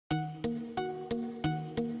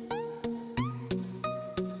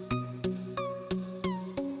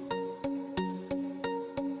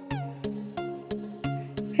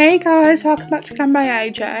Hey guys, welcome back to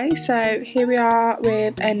GlamByAJ. So here we are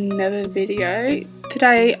with another video.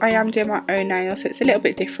 Today I am doing my own nails, so it's a little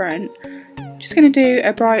bit different. Just going to do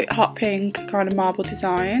a bright hot pink kind of marble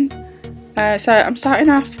design. So I'm starting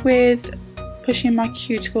off with pushing my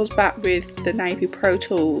cuticles back with the Navy Pro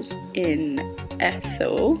Tools in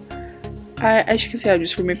Ethel. As you can see, I'm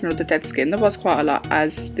just removing all the dead skin. There was quite a lot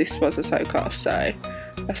as this was a soak off, so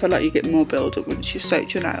I feel like you get more build up once you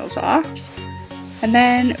soak your nails off. And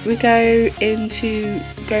then we go into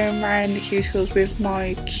going around the cuticles with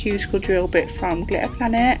my cuticle drill bit from Glitter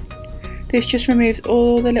Planet. This just removes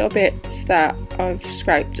all the little bits that I've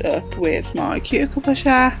scraped up with my cuticle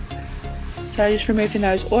pusher. So just removing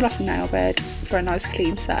those all off the nail bed for a nice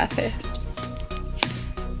clean surface.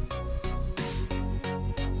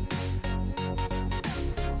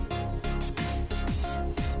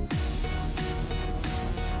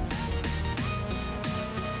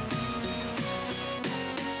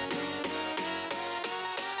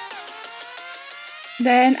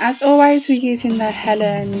 Then, as always, we're using the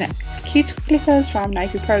Helen cuticle clippers from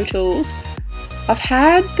Navy Pro Tools. I've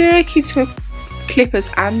had the cuticle clippers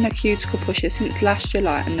and the cuticle pusher since last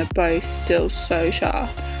July and they're both still so sharp.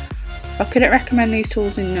 I couldn't recommend these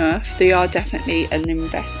tools enough. They are definitely an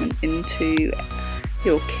investment into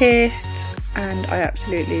your kit and I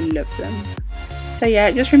absolutely love them. So yeah,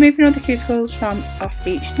 just removing all the cuticles from off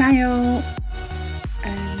each nail.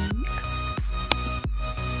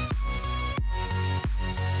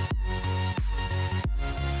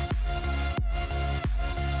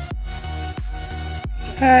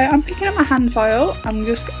 I'm picking up my hand file. I'm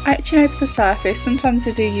just etching over the surface. Sometimes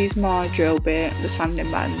I do use my drill bit, the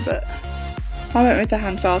sanding band, but I went with the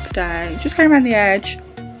hand file today. Just going around the edge,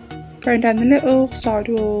 going down the little side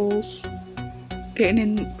walls, getting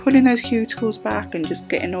in, pulling those cuticles back and just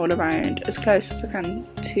getting all around as close as I can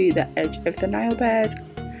to the edge of the nail bed.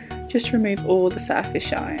 Just remove all the surface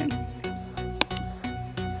shine.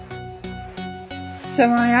 So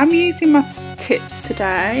I am using my tips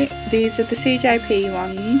today. These are the CJP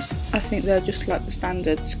ones. I think they're just like the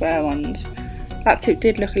standard square ones. That tip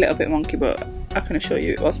did look a little bit wonky, but I can assure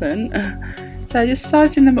you it wasn't. So just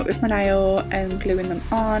sizing them up with my nail and gluing them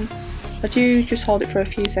on. I do just hold it for a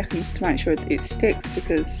few seconds to make sure it sticks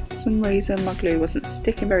because for some reason my glue wasn't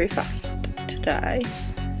sticking very fast today.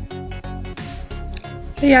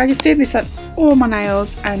 So yeah, I just do this on all my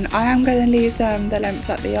nails and I am going to leave them the length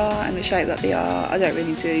that they are and the shape that they are. I don't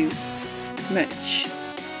really do much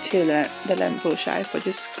to the length or shape. I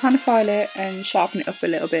just kind of file it and sharpen it up a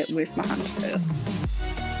little bit with my hand file.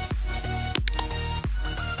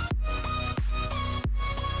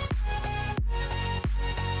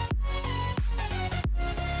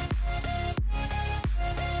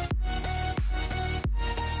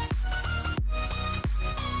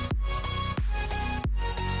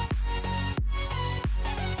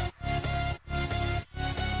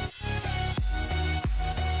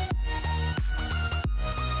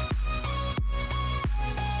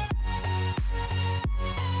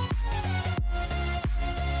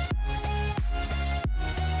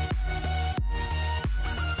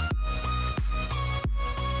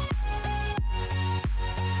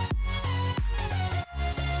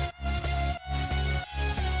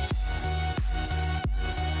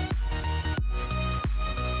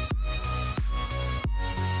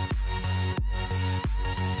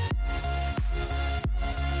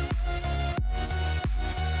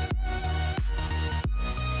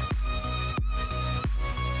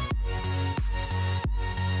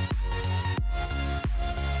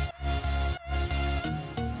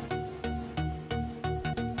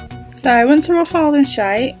 So once they're all filed and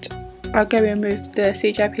shaped, I'll go in with the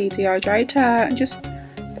CJP Dehydrator and just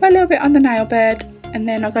put a little bit on the nail bed, and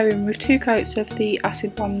then I'll go in with 2 coats of the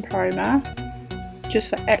Acid Bond Primer just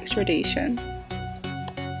for extra adhesion.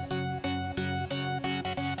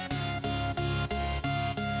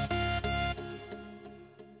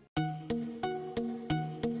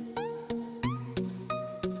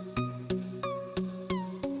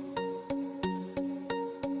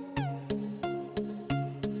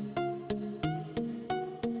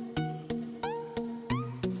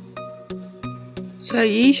 So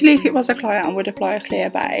usually if it was a client I would apply a clear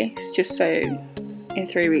base just so in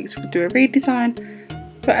 3 weeks we could do a redesign,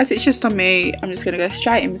 but as it's just on me I'm just going to go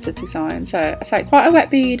straight in with the design. So I take quite a wet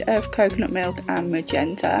bead of coconut milk and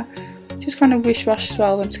magenta, just kind of wish wash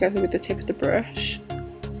swirl them together with the tip of the brush.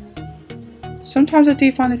 Sometimes I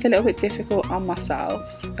do find this a little bit difficult on myself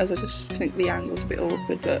as I just think the angle's a bit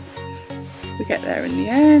awkward, but we get there in the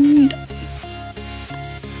end.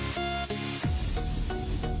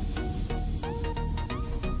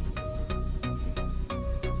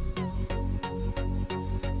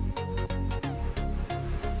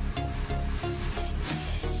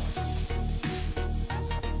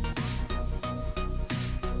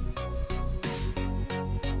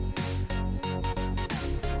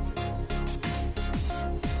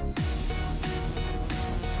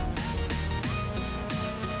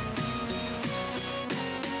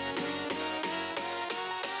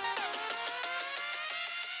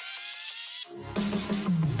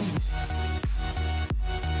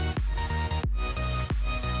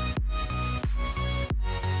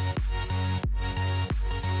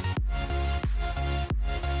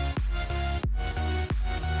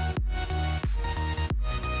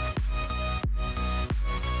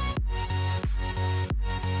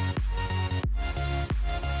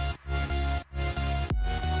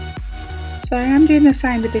 So I am doing the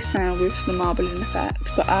same with this nail with the marbling effect,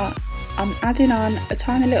 but I'm adding on a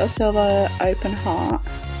tiny little silver open heart.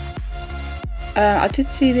 I did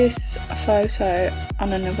see this photo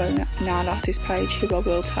on another nail artist page who I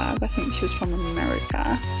will tag. I think she was from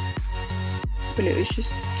America, but it was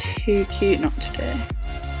just too cute not to do.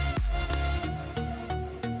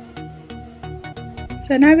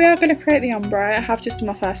 So now we are going to create the ombre. I have just done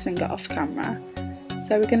my first finger off camera.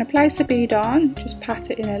 So we're going to place the bead on, just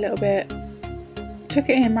pat it in a little bit, tuck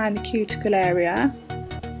it in around the cuticle area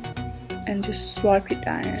and just swipe it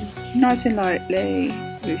down nice and lightly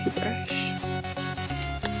with your brush.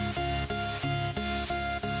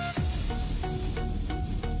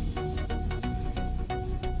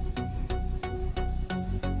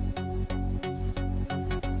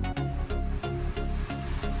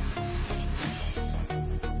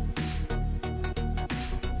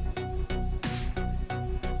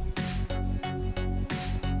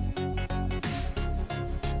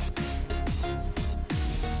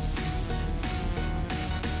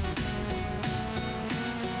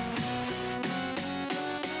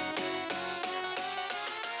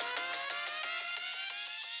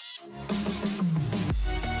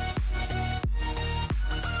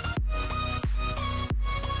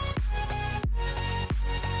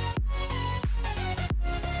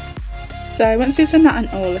 So once we've done that on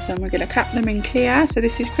all of them, we're going to cap them in clear. So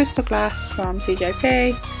this is crystal glass from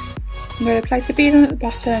CJP. I'm going to place the bead on at the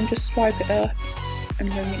bottom, just swipe it up and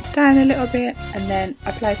bring it down a little bit, and then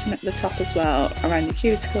I place them at the top as well around the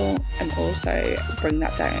cuticle, and also bring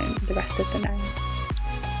that down the rest of the nail.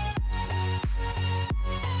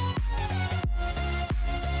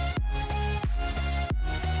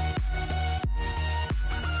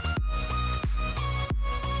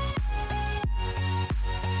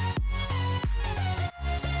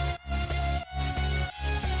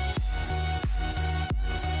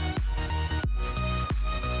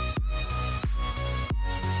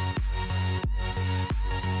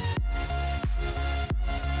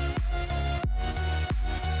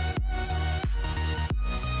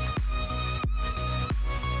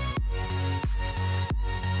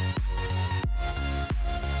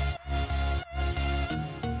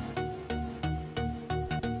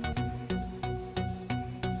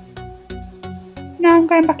 Now I'm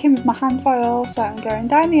going back in with my hand file, so I'm going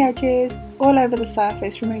down the edges, all over the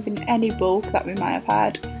surface, removing any bulk that we may have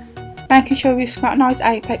had, making sure we've got a nice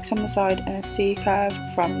apex on the side and a C curve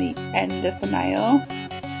from the end of the nail.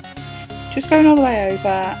 Just going all the way over,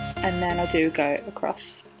 and then I do go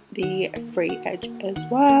across the free edge as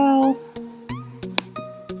well.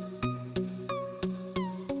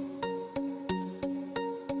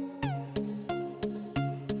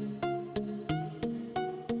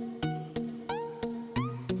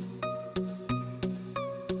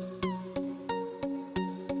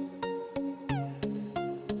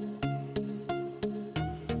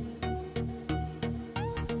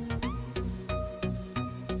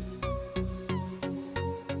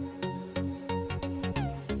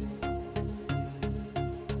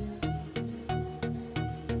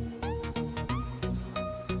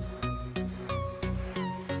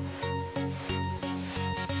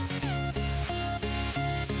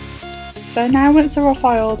 So now once they're all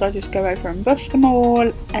filed, I just go over and buff them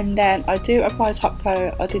all, and then I do apply top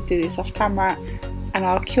coat. I did do this off camera, and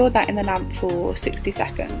I'll cure that in the lamp for 60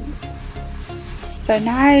 seconds. So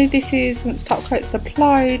now this is once top coat's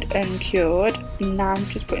applied and cured. Now I'm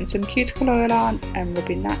just putting some cuticle oil on and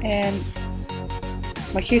rubbing that in.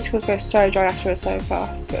 My cuticles go so dry after a soak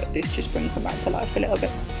off, but this just brings them back to life a little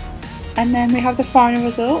bit. And then we have the final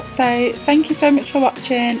result. So thank you so much for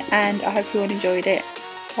watching, and I hope you all enjoyed it.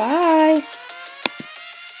 Bye!